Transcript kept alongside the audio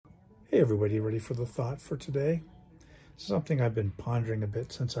Hey everybody, ready for the thought for today? Something I've been pondering a bit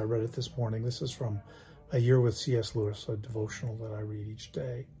since I read it this morning. This is from A Year with C.S. Lewis, a devotional that I read each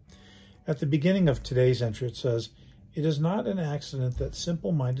day. At the beginning of today's entry, it says, "It is not an accident that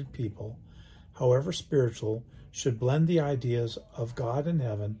simple-minded people, however spiritual, should blend the ideas of God and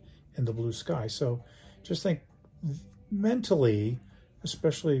heaven in the blue sky." So just think mentally,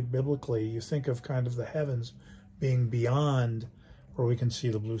 especially biblically, you think of kind of the heavens being beyond where we can see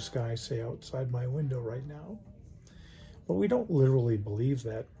the blue sky, say, outside my window right now. But we don't literally believe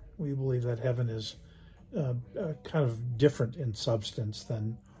that. We believe that heaven is kind of different in substance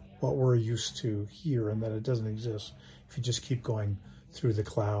than what we're used to here, and that it doesn't exist if you just keep going through the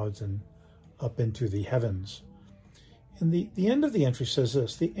clouds and up into the heavens. And the end of the entry says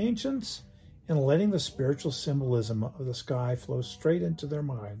this: "The ancients, in letting the spiritual symbolism of the sky flow straight into their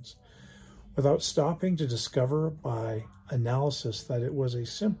minds, without stopping to discover by analysis that it was a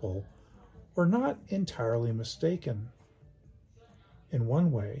simple, were not entirely mistaken. In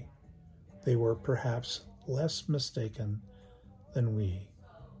one way, they were perhaps less mistaken than we."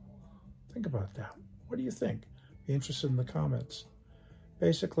 Think about that. What do you think? Be interested in the comments.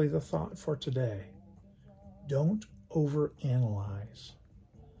 Basically, the thought for today: don't overanalyze.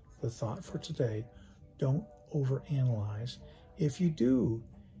 The thought for today: don't overanalyze. If you do,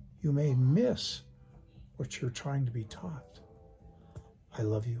 you may miss what you're trying to be taught. I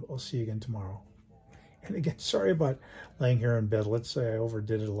love you. I'll see you again tomorrow. And again, sorry about laying here in bed. Let's say I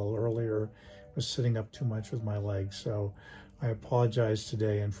overdid it a little earlier. I was sitting up too much with my legs. So I apologize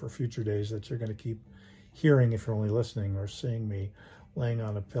today and for future days that you're going to keep hearing, if you're only listening, or seeing me laying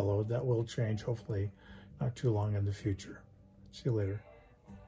on a pillow. That will change, hopefully, not too long in the future. See you later.